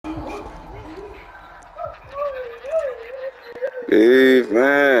Eve,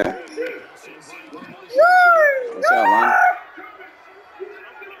 man. What's up, man?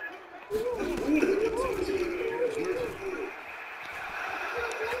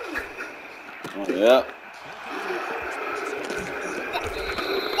 Oh, yep.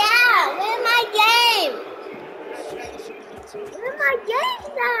 Dad, where's my game? Where's my game,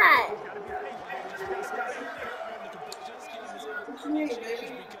 Dad? What you need, baby?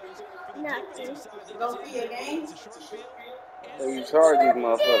 Nothing. Go see your game? How you charge these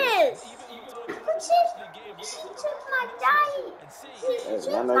motherfuckers? She took my daddy. She Hey,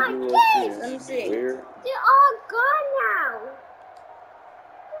 took I know my you will kids. Let me too. see. Weird. They're all gone now.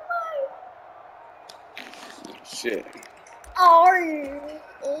 Shit.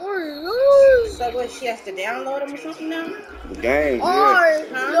 So what, she has to download them or something now? The game, yeah.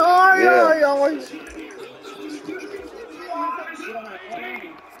 Huh? Yeah. She don't have one on her.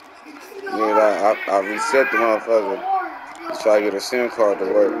 Yeah, I reset the motherfucker to try to get a SIM card to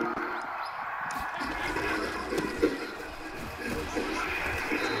work.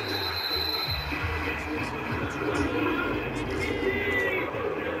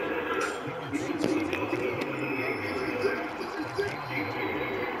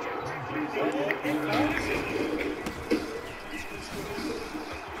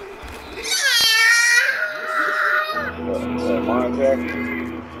 Mine, Jack?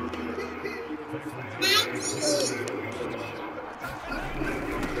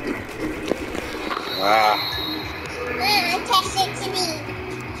 Attach it to me.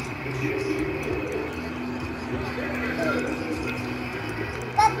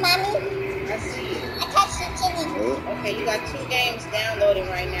 Look, Mommy. I see you. Attach it to me. Okay, you got 2 games downloading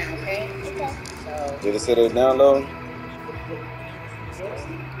right now, okay? Okay. So, Did it say they download?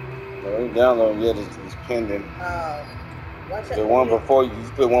 No, they ain't downloading yet. It's pending. watch The one before you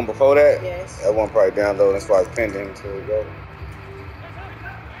put one before that? Yes. That one probably downloaded. That's why it's pending until it goes.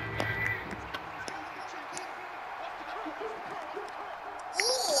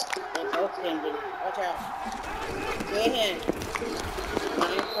 They're both pending. Watch out. Go ahead.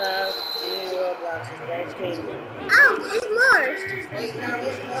 Minecraft and Roblox is both pending. Oh, it's Mars. Wait, now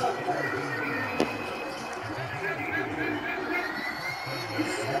it's more.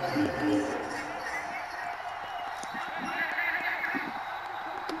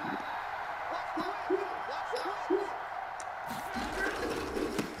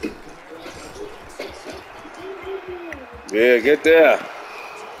 Yeah, get there.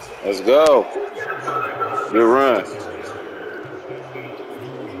 Let's go. Good run.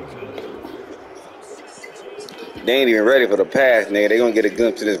 They ain't even ready for the pass, nigga. They gonna get a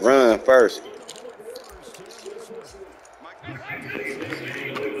glimpse of this run first.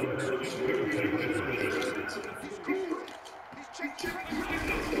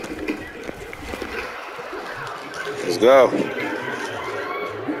 Let's go.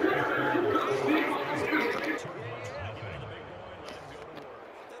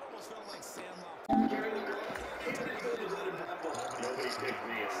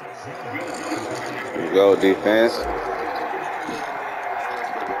 Let's go, defense.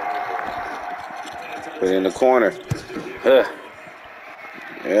 Put it in the corner. Huh.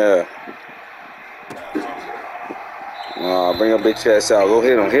 Yeah. Bring your big chest out. Go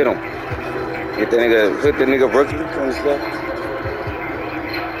hit him. Hit him. Hit that nigga. Hit the nigga rookie. Let's go.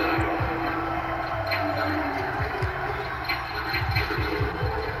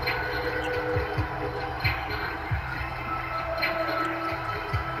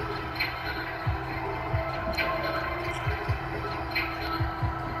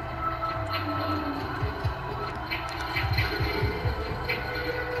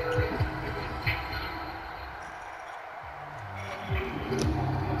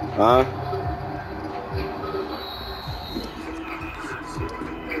 Huh?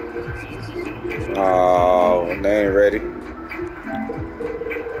 Oh, they ain't ready.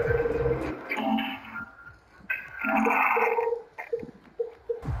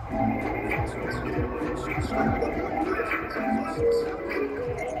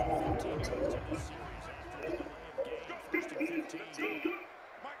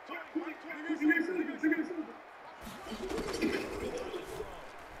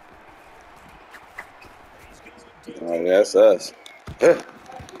 Oh, yeah, that's us.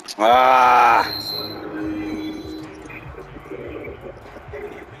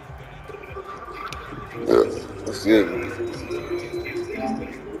 Excuse me.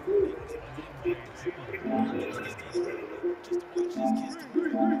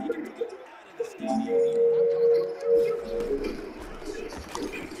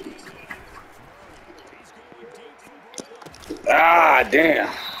 Damn.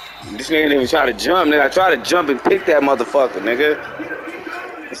 This nigga didn't even try to jump, nigga. I tried to jump and pick that motherfucker, nigga.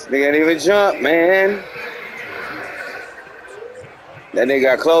 This nigga didn't even jump, man. That nigga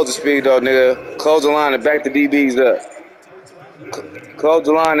got close the speed though, nigga. Close the line and back the DBs up. Close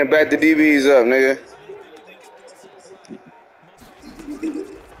the line and back the DBs up, nigga.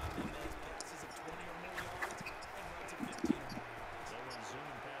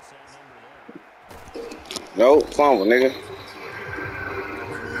 Nope, fumble, nigga.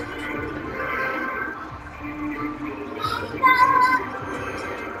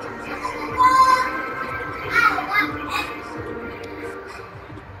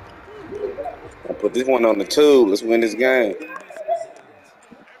 I put this one on the tube. Let's win this game.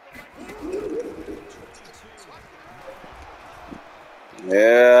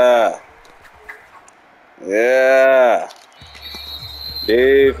 Yeah. Yeah.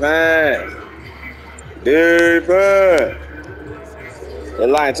 Defense. Defense. That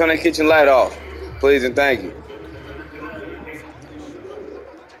line, turn that kitchen light off. Please and thank you.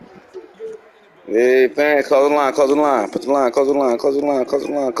 Defense, close the line, close the line. Put the line, close the line, close the line, close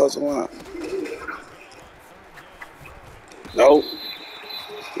the line, close the line. Nope.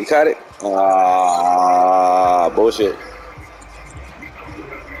 You caught it? Ah, bullshit.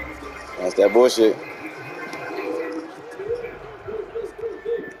 That's that bullshit.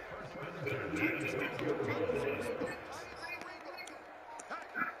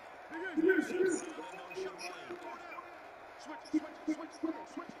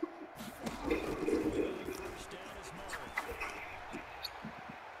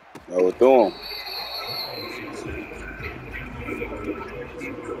 Overthrew him.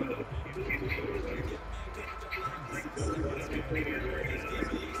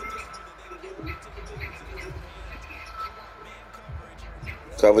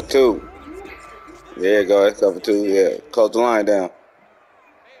 Cover two. There you go. That's cover two. Yeah. Close the line down.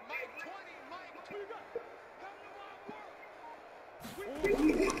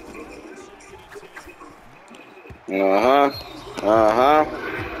 Uh-huh. Uh-huh.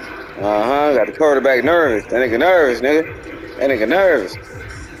 Uh-huh. Got the quarterback nervous. That nigga nervous, nigga. That nigga nervous.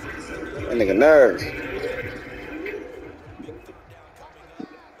 That nigga nervous.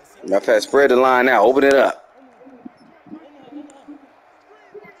 Matter of fact, spread the line out. Open it up.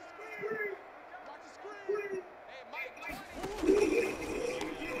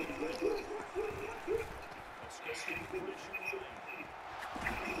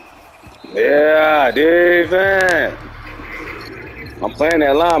 Yeah, defense. I'm playing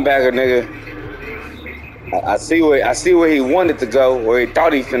that linebacker, nigga. I see where he wanted to go, where he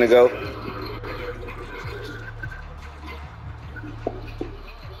thought he finna go.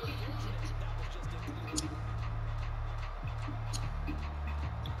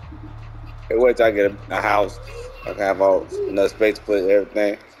 Hey, wait till I get a house. I can have all enough space to put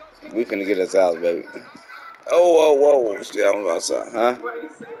everything. We finna get us house, baby. Oh, whoa. Shit, I'm outside, huh?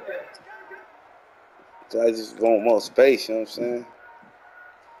 So I just want more space, you know what I'm saying?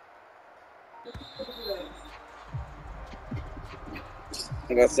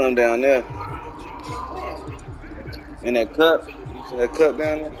 I got some down there. In that cup. You see that cup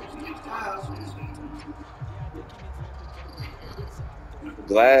down there?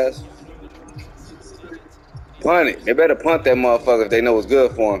 Glass. Punt it. They better punt that motherfucker if they know what's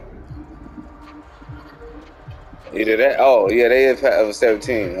good for them. Either that. Oh, yeah, they have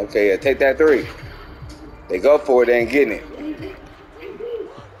 17. Okay, yeah, take that 3. They go for it, they ain't getting it.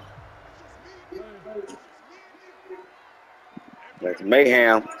 Got the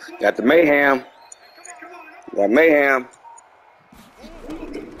mayhem. Got the mayhem. Got mayhem.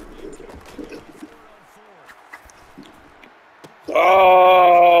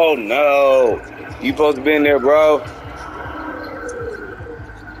 Oh, no. You supposed to be in there, bro.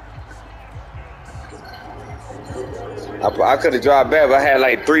 I could have dropped back, but I had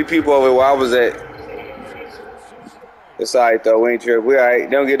like 3 people over where I was at. It's alright, though. We ain't tripping. We alright.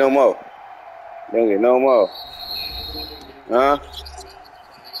 Don't get no more. Don't get no more. Huh?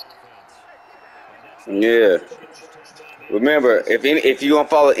 Yeah. Remember, if you gonna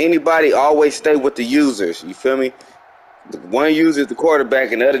follow anybody, always stay with the users. You feel me? One user is the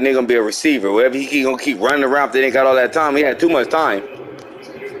quarterback, and the other nigga gonna be a receiver. Wherever he gonna keep running around, if they ain't got all that time. He had too much time.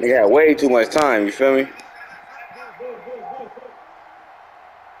 He had way too much time. You feel me?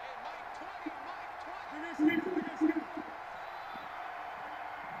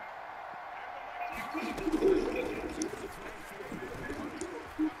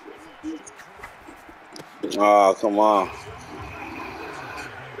 Oh, come on.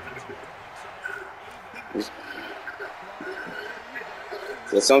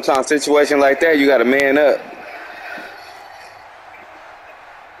 But sometimes situation like that, you gotta man up.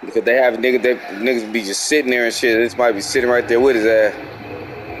 Because they have niggas be just sitting there and shit. This might be sitting right there with his ass.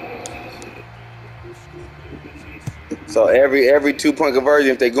 So every 2-point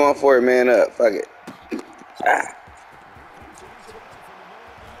conversion, if they going for it, man up. Fuck it. Ah.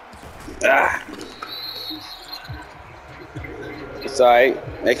 Ah. It's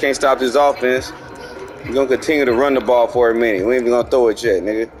alright. They can't stop this offense. We're gonna continue to run the ball for a minute. We ain't even gonna throw it yet,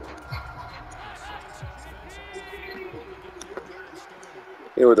 nigga.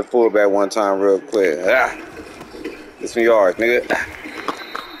 Hit with the fullback one time real quick. Ah. Get some yards, nigga. Ah.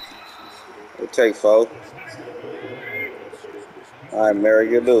 We'll take 4. Alright, Mary,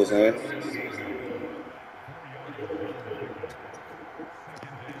 get loose, man.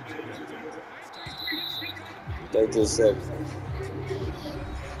 Take this second.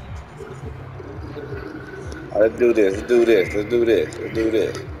 Right, let's do this. Let's do this. Let's do this. Let's do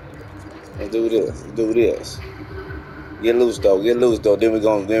this. Let's do this. Let's do this. Get loose though. Get loose though. Then we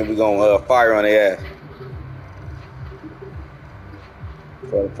gonna fire on their ass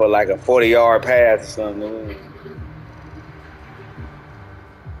for like a 40-yard pass or something.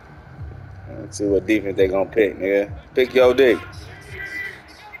 Let's see what defense they gonna pick, nigga. Pick your dick.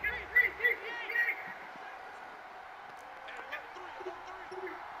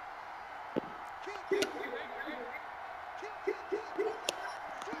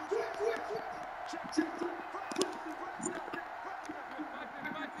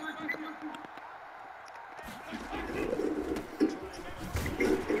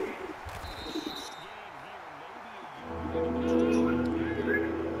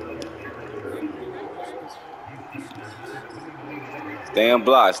 Stay on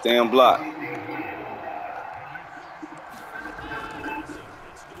block. Stay on block.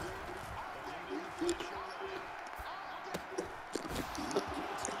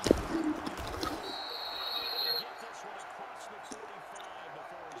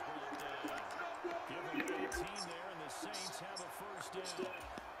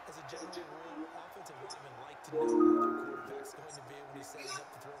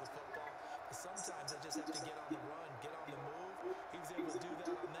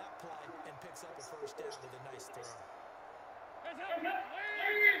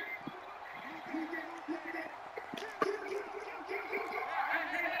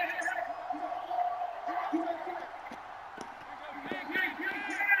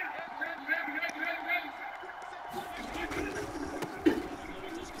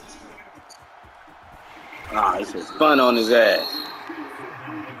 Ah, he just spun on his ass.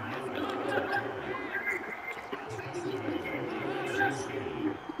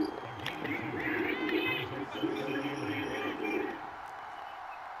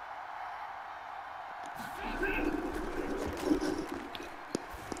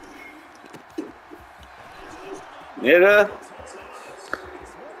 Nigga.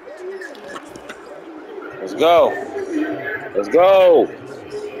 Let's go. Let's go.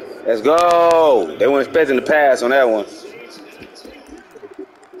 Let's go. They weren't expecting the pass on that one.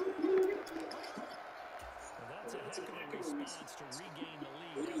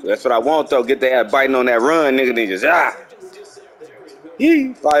 That's what I want though. Get their ass biting on that run, nigga. They just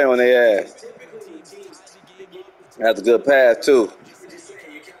fire on their ass. That's a good pass too.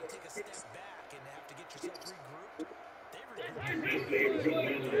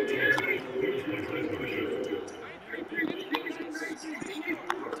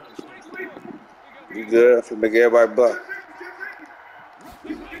 You good? For make everybody buck.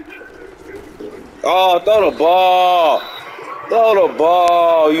 Oh, throw the ball. Throw the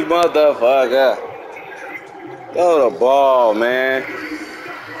ball, you motherfucker. Throw the ball, man.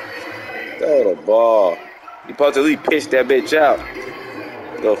 Throw the ball. You supposed to at least pitch that bitch out.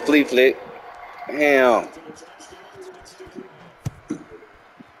 Go flea flick. Damn.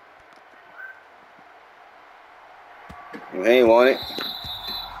 You ain't want it.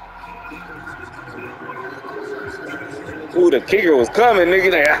 Ooh, the kicker was coming,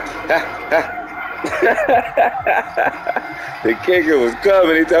 nigga. The kicker was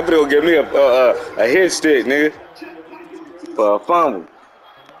coming. He thought he was gonna give me a hit stick, nigga, for a fumble.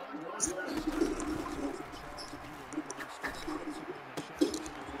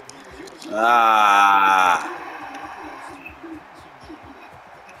 Ah.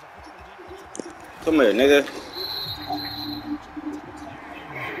 Come here, nigga.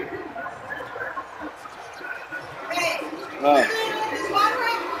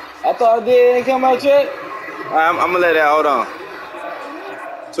 I thought I did. Ain't come out yet. All right, I'm gonna let that. Hold on.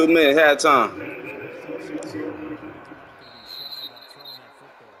 2 minutes, halftime.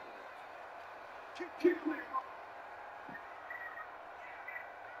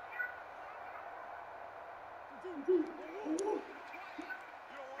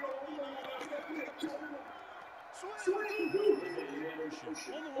 I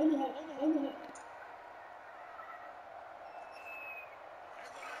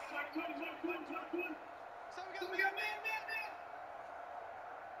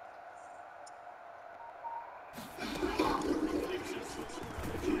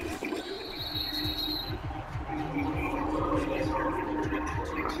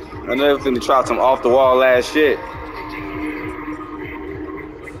never finna try some off the wall ass shit.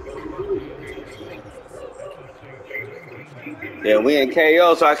 Yeah, we in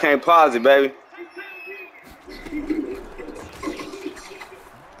KO, so I can't pause it, baby.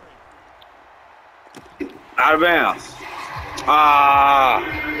 Out of bounds. Ah,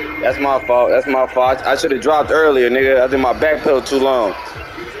 that's my fault. That's my fault. I should have dropped earlier, nigga. I did my back pedal too long.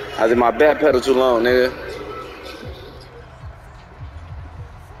 Nigga.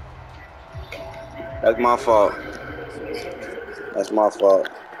 That's my fault.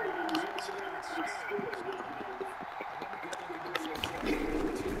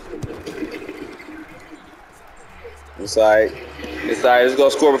 It's alright. Let's go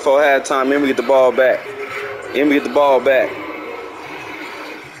score before halftime. Then we get the ball back.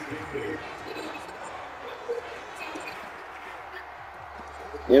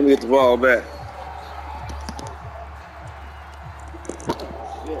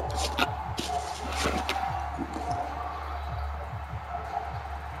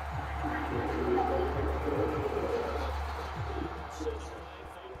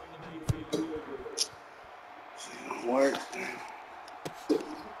 Work.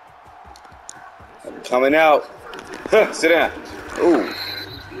 Coming out. Sit down. Ooh.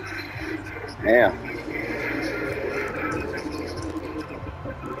 Damn.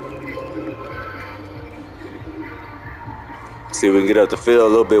 See if we can get up the field a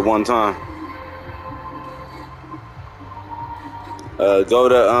little bit one time. Go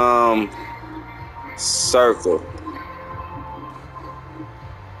to circle.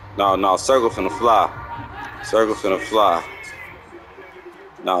 No, circle finna fly.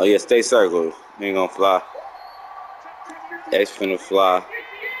 No, yeah, stay circle. He ain't gonna fly. X finna fly.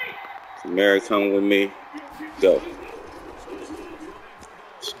 Mary come with me. Go.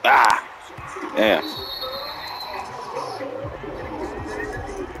 Ah! Damn.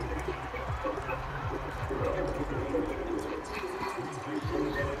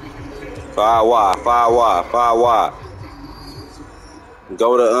 Five wide.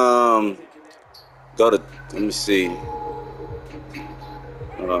 Go to, let me see.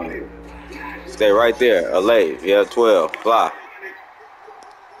 Stay right there. Allay. Yeah, 12. Fly.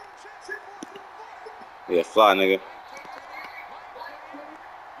 Yeah, fly, nigga.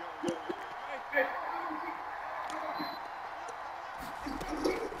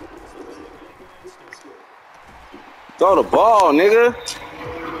 Throw the ball, nigga.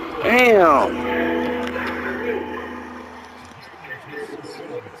 Damn.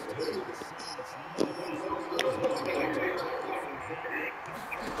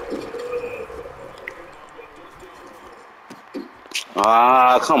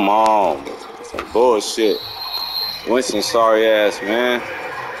 Ah, come on. Some bullshit. Winston, sorry ass, man.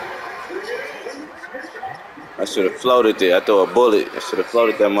 I should have floated it. I threw a bullet. I should have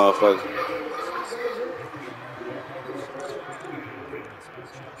floated that motherfucker.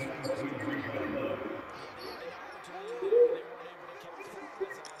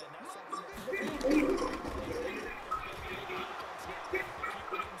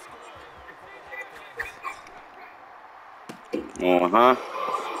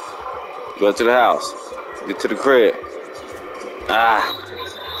 Go to the house. Get to the crib. Ah,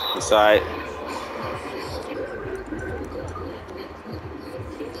 it's alright.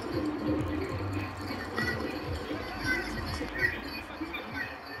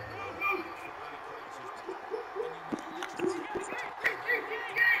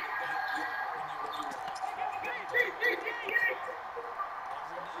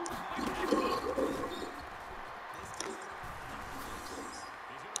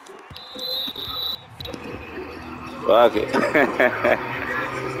 Fuck it.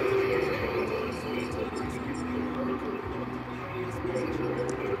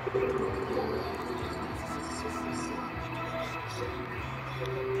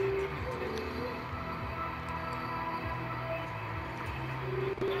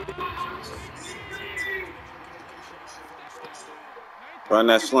 Run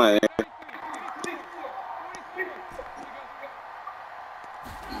that slant.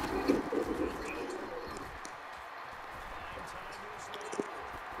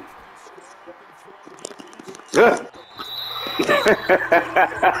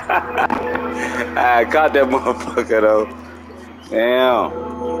 I caught that motherfucker though. Damn.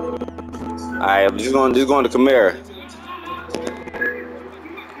 Alright, I'm just going to Camara.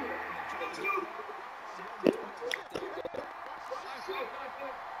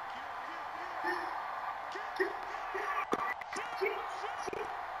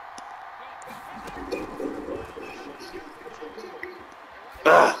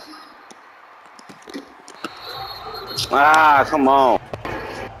 Ah, come on.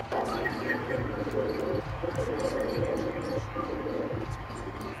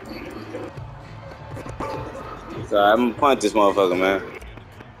 Sorry, I'm gonna punt this motherfucker, man.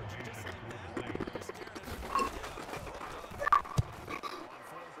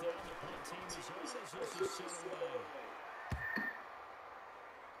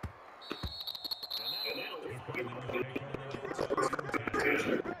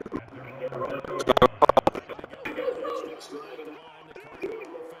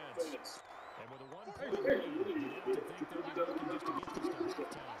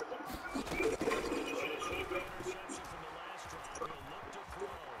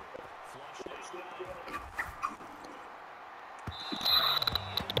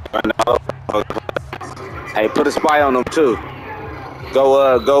 Hey, put a spy on them too.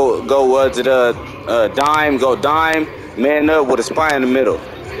 Go to the dime. Go dime. Man up with a spy in the middle.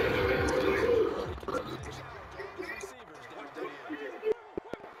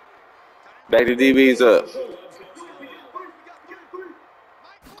 Back to DB's up.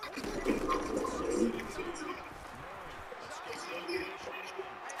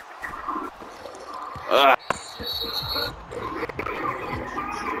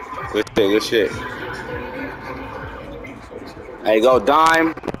 Good shit. Good shit. Hey, go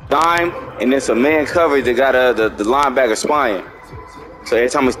dime, and then some man coverage that got the linebacker spying. So every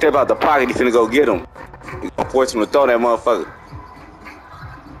time he step out the pocket, he finna go get him. He's gonna force him to throw that motherfucker.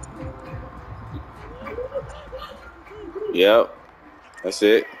 Yep, that's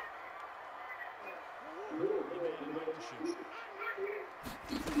it.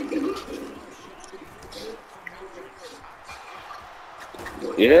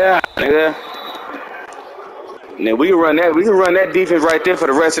 Yeah, nigga. Now we can run that. We can run that defense right there for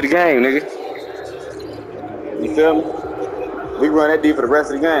the rest of the game, nigga. You feel me? We can run that defense for the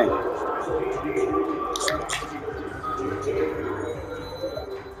rest of the game.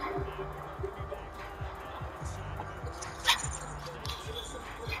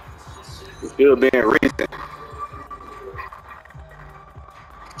 It's still being recent.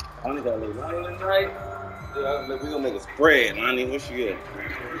 I only got a little money tonight. Yeah, we gonna make a spread, honey. What you get?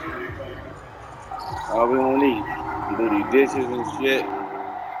 All we gonna need. We do these dishes and shit.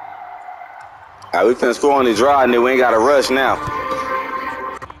 Alright, we finna score on the draw and then we ain't gotta rush now.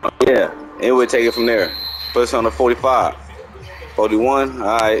 Yeah, and we'll take it from there. Put us on the 45. 41,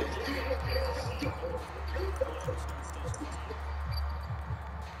 alright.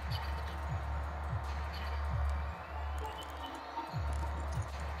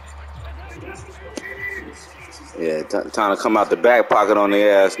 Yeah, time to come out the back pocket on the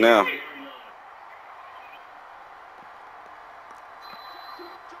ass now.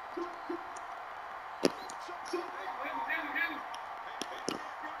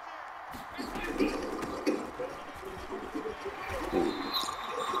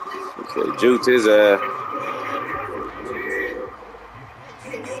 Okay, juke his ass.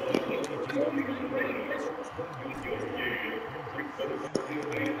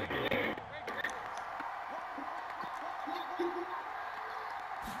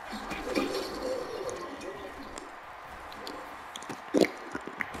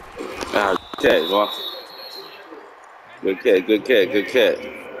 Ah, good catch, boy. Good catch, good catch, good catch.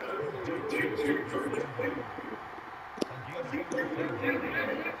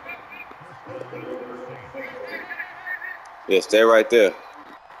 Yeah, stay right there.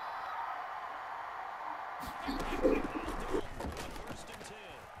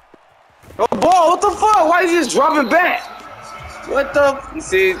 Oh, ball, what the fuck? Why you just dropping back? What the? You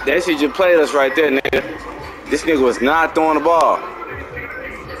see, that shit just played us right there, nigga. This nigga was not throwing the ball.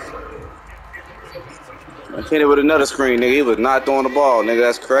 I hit it with another screen, nigga. He was not throwing the ball, nigga.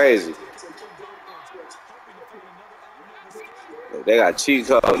 That's crazy. They got cheat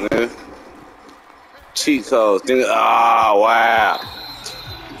codes, nigga. Cheat codes, nigga. Oh, wow.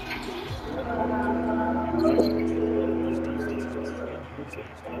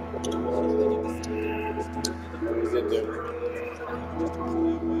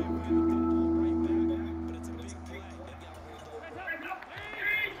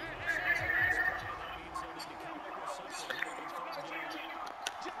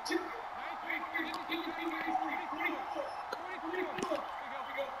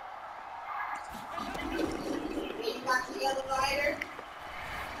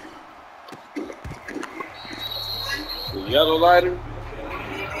 The yellow lighter?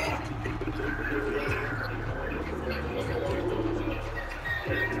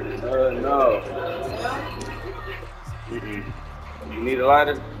 No. You need a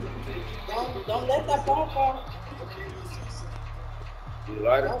lighter? Don't let that phone fall. Need a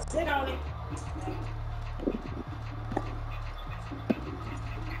lighter? Don't sit on it.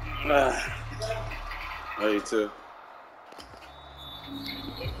 You too.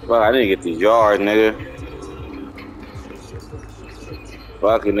 Fuck, I didn't get the yard, nigga.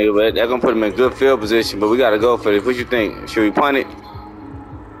 Fuck it, nigga, but they're gonna put him in good field position, but we gotta go for this. What you think? Should we punt it?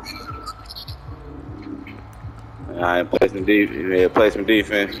 Alright, play some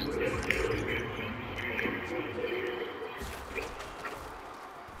defense.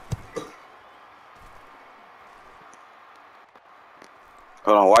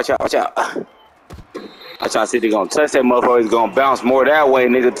 Hold on, watch out. I'm trying to see if they're gonna touch that motherfucker. He's gonna bounce more that way,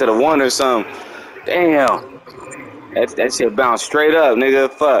 nigga, to the one or something. Damn. That shit bounced straight up,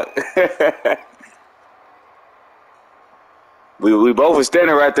 nigga. Fuck. we both was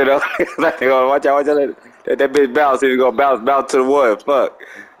standing right there though. Like, watch out. That bitch bounce. He's gonna bounce to the one. Fuck.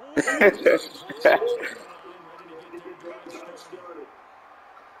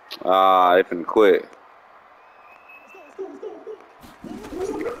 They finna quit.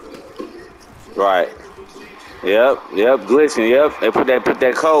 Right. Yep, glitching, yep. They put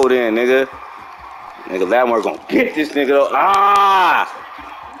that code in, nigga. Nigga, Lattimore gonna get this nigga though.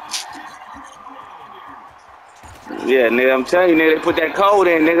 Yeah, nigga, I'm telling you, nigga, they put that code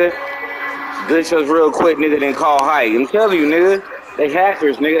in, nigga. Glitch us real quick, nigga, then call height. I'm telling you, nigga. They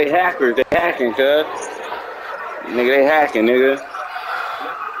hackers, nigga, they hacking, cuz. Nigga, they hacking, nigga.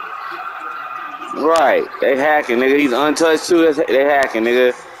 Right, they hacking, nigga. He's untouched too, they hacking,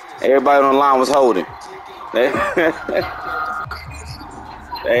 nigga. Everybody on the line was holding. They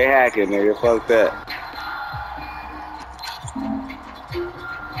hacking, nigga. Fuck that.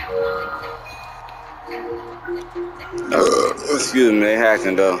 Excuse me, they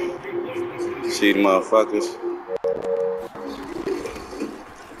hacking though. Cheating motherfuckers.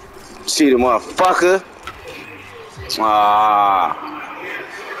 Cheating motherfucker.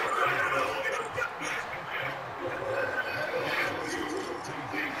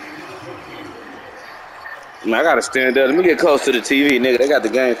 Man, I gotta stand up. Let me get close to the TV, nigga. They got the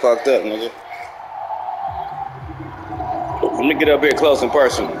game fucked up, nigga. Let me get up here close and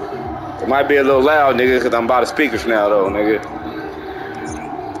personal. It might be a little loud, nigga, because I'm by the speakers now, though, nigga.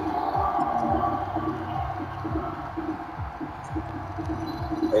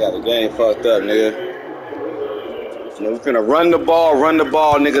 They got the game fucked up, nigga. You know, we finna run the ball,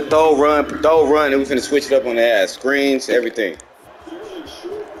 nigga. Throw, run, and we finna switch it up on the ass. Screens, everything.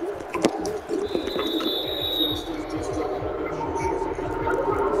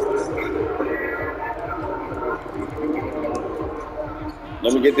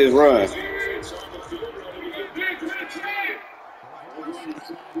 Let me get this run.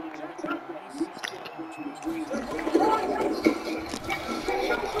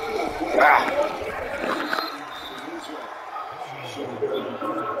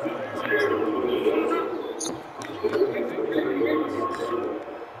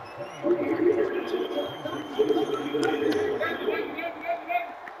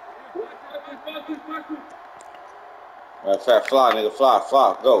 Fly, nigga,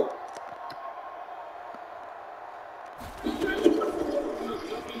 fly, go.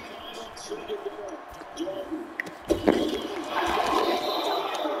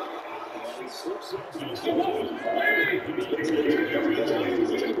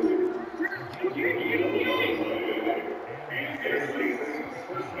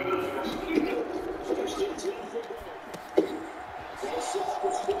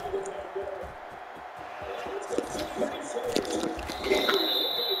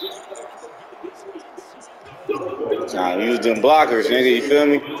 Nah, use them blockers, nigga. You feel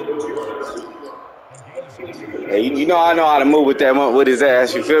me? Hey, you know I know how to move with his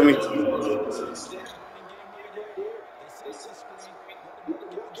ass. You feel me?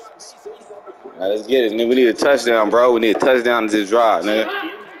 Alright, let's get it, nigga. We need a touchdown, bro. We need a touchdown to this drive, nigga.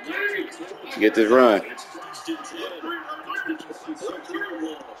 Get this run.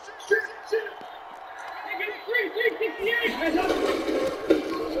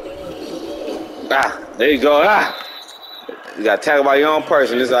 There you go. You got tackled by your own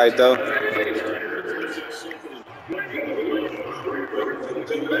person. It's alright though.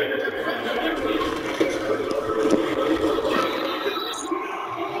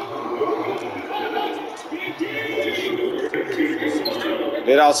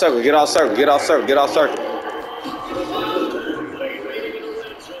 Get out circle.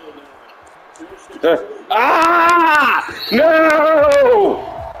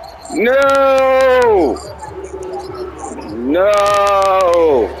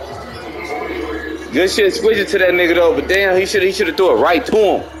 No! Good shit, switch it to that nigga though, but damn, he should have threw it right to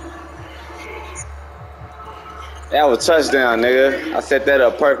him. That was a touchdown, nigga. I set that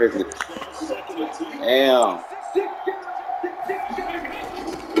up perfectly. Damn.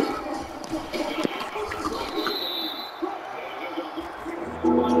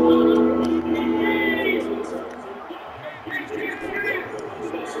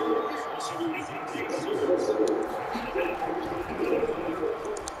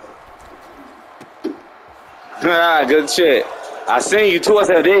 Good shit. I seen you too. I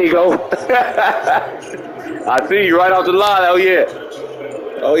said, there you go. I see you right off the line. Oh yeah.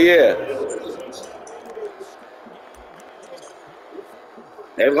 Oh yeah.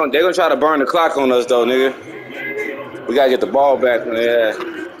 They're gonna try to burn the clock on us though, nigga. We gotta get the ball back. Yeah.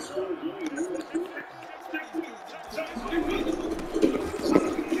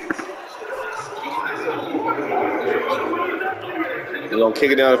 We're gonna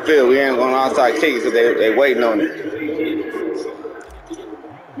kick it down the field. We ain't gonna outside kick it because they waiting on it.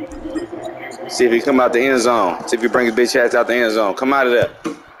 See if he come out the end zone. See if he bring his bitch ass out the end zone. Come out of there.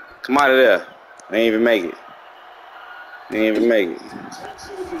 Come out of there. They ain't even make it. They ain't even make it.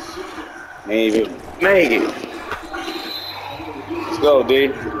 They ain't even make it. Let's go,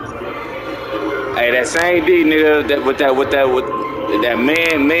 D. Hey, that same D, nigga, with that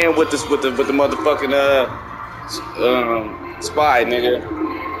man with the motherfucking spy, nigga.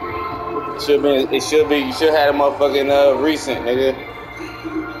 It should be. You should have a motherfucking recent, nigga.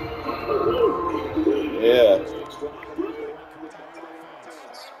 Yeah.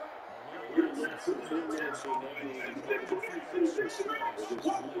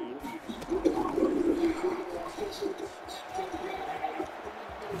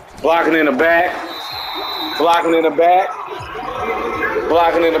 Blocking in the back. Blocking in the back.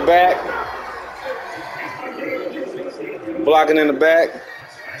 Blocking in the back. Blocking in the back.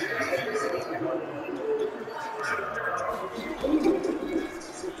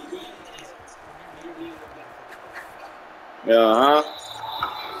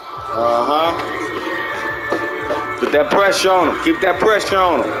 Put that pressure on him. Keep that pressure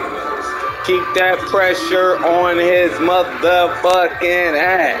on him. Keep that pressure on his motherfucking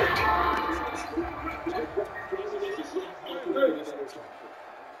ass.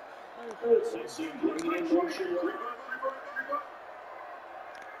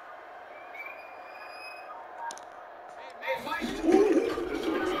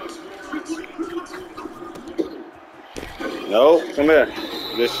 No, come here.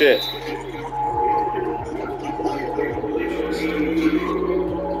 Good shit.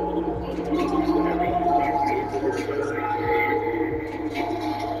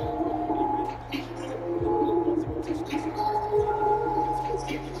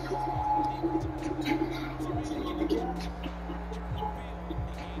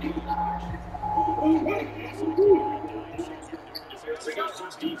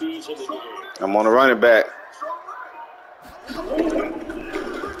 I'm on the running back.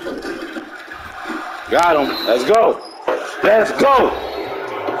 Got him. Let's go. Let's go.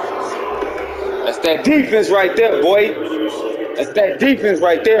 That's that defense right there, boy. That's that defense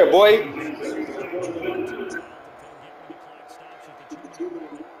right there, boy.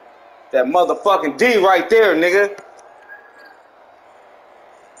 That motherfucking D right there, nigga.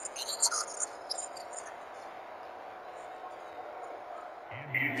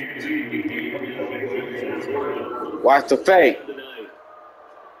 Watch the fake.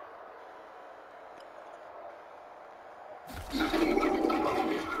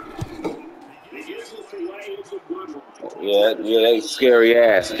 Yeah, they scary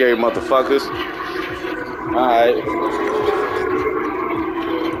ass, scary motherfuckers. All right.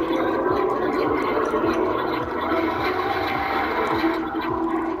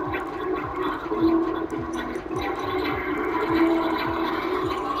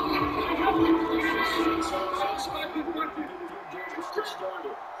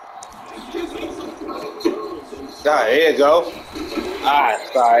 All right, here you go. All right,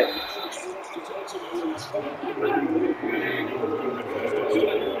 sorry.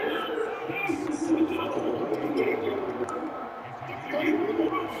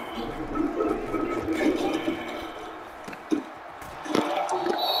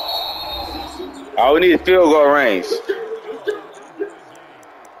 All we need is field goal range.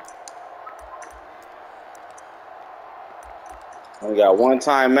 We got one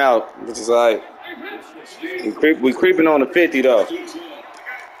timeout, which is like we creeping on the 50 though.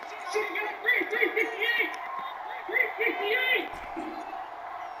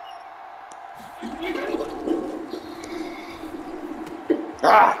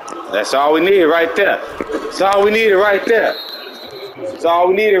 That's all we need right there. That's all we needed right there. That's all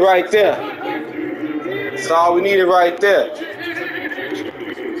we needed right there. That's all we needed right there.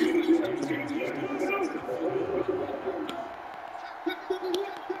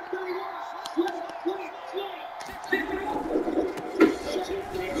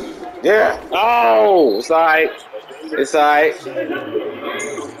 Yeah. Oh, it's all right. It's all right.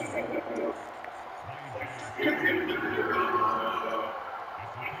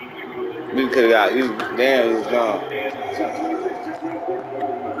 We could have got. Damn, he was gone.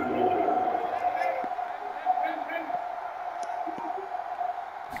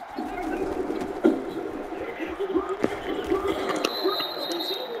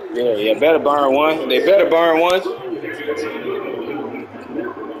 Yeah, better burn one. They better burn one.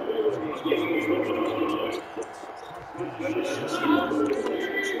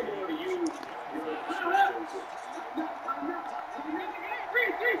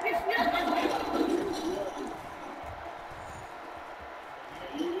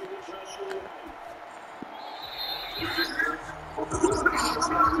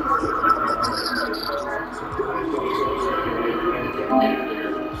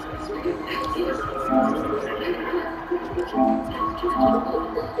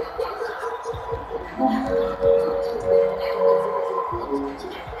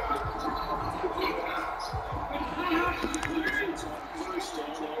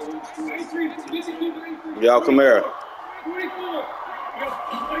 Y'all come here.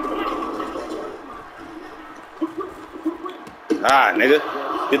 Ah, nigga.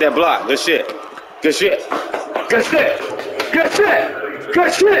 Get that block. Good shit. Good shit. Good shit. Good shit.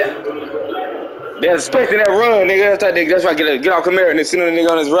 Good shit. They're expecting that run, nigga. That's why get off Camaro and then send the nigga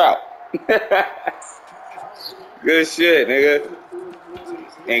on his route. Good shit, nigga.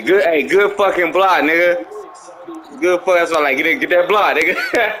 And good fucking block, nigga. Good fuck. That's why I like get that block, nigga.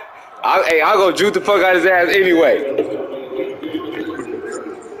 I'll go juke the fuck out of his ass anyway.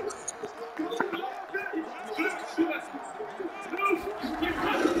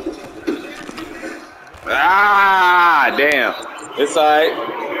 Ah, damn. It's alright.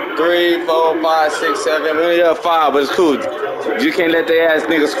 3, 4, 5, 6, 7. We only have 5, but it's cool. You can't let their ass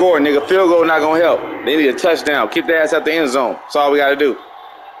nigga score, nigga. Field goal not gonna help. They need a touchdown. Keep their ass at the end zone. That's all we gotta do.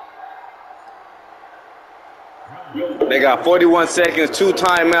 They got 41 seconds, 2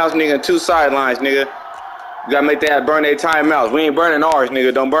 timeouts, nigga, and 2 sidelines, nigga. You gotta make that burn their timeouts. We ain't burning ours,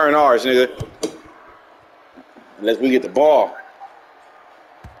 nigga. Don't burn ours, nigga. Unless we get the ball.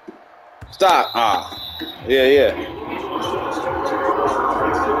 Stop. Ah. Yeah.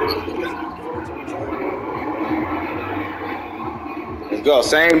 Let's go.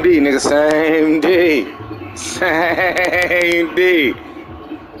 Same D, nigga. Same D. Same D.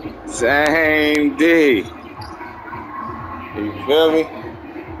 Same D. You feel me?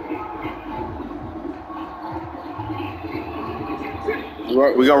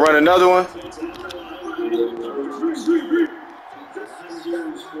 We gonna run another one?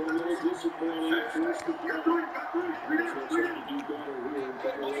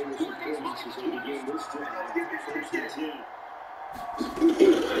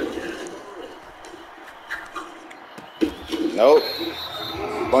 Nope.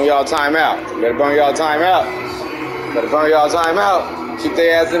 Burn y'all time out. Better burn y'all time out. Better burn y'all time out. Keep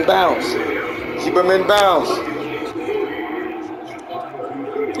their ass in bounds. Keep them in bounds.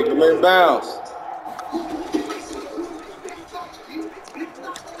 Keep them in bounds.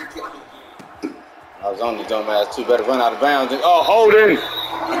 I was on the dumbass too. Better run out of bounds. Oh, holding.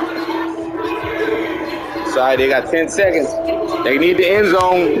 Sorry, they got 10 seconds. They need the end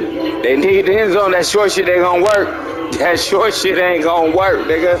zone. They need the end zone. That short shit ain't gonna work. That short shit ain't gonna work,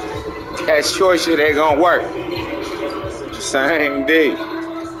 nigga. That short shit ain't gonna work. Same D.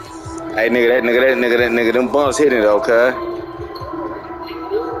 Hey, that nigga, them bumps hitting though, cuz.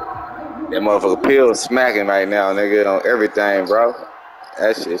 That motherfucker pill smacking right now, nigga, on everything, bro.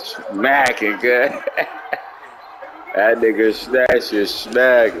 That shit smacking, cuz. That shit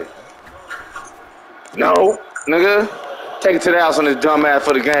smacking. No, nigga. Take it to the house on this dumb ass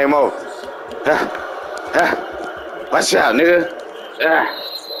for the game over. Watch out, nigga.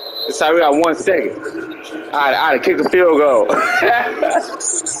 It's how we got 1 second. I'd kick a field goal.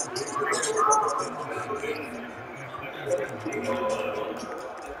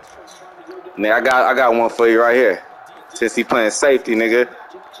 Nigga, I got one for you right here. Since he playing safety, nigga.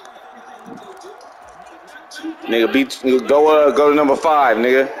 Nigga, go to number 5,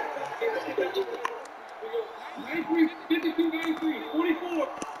 nigga.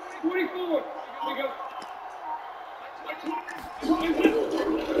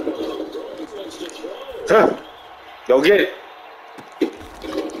 Go get it.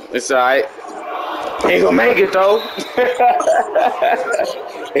 It's alright. Ain't gonna make it though.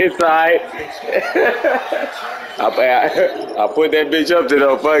 It's alright. I put that bitch up to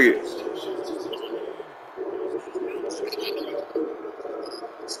though. Fuck it.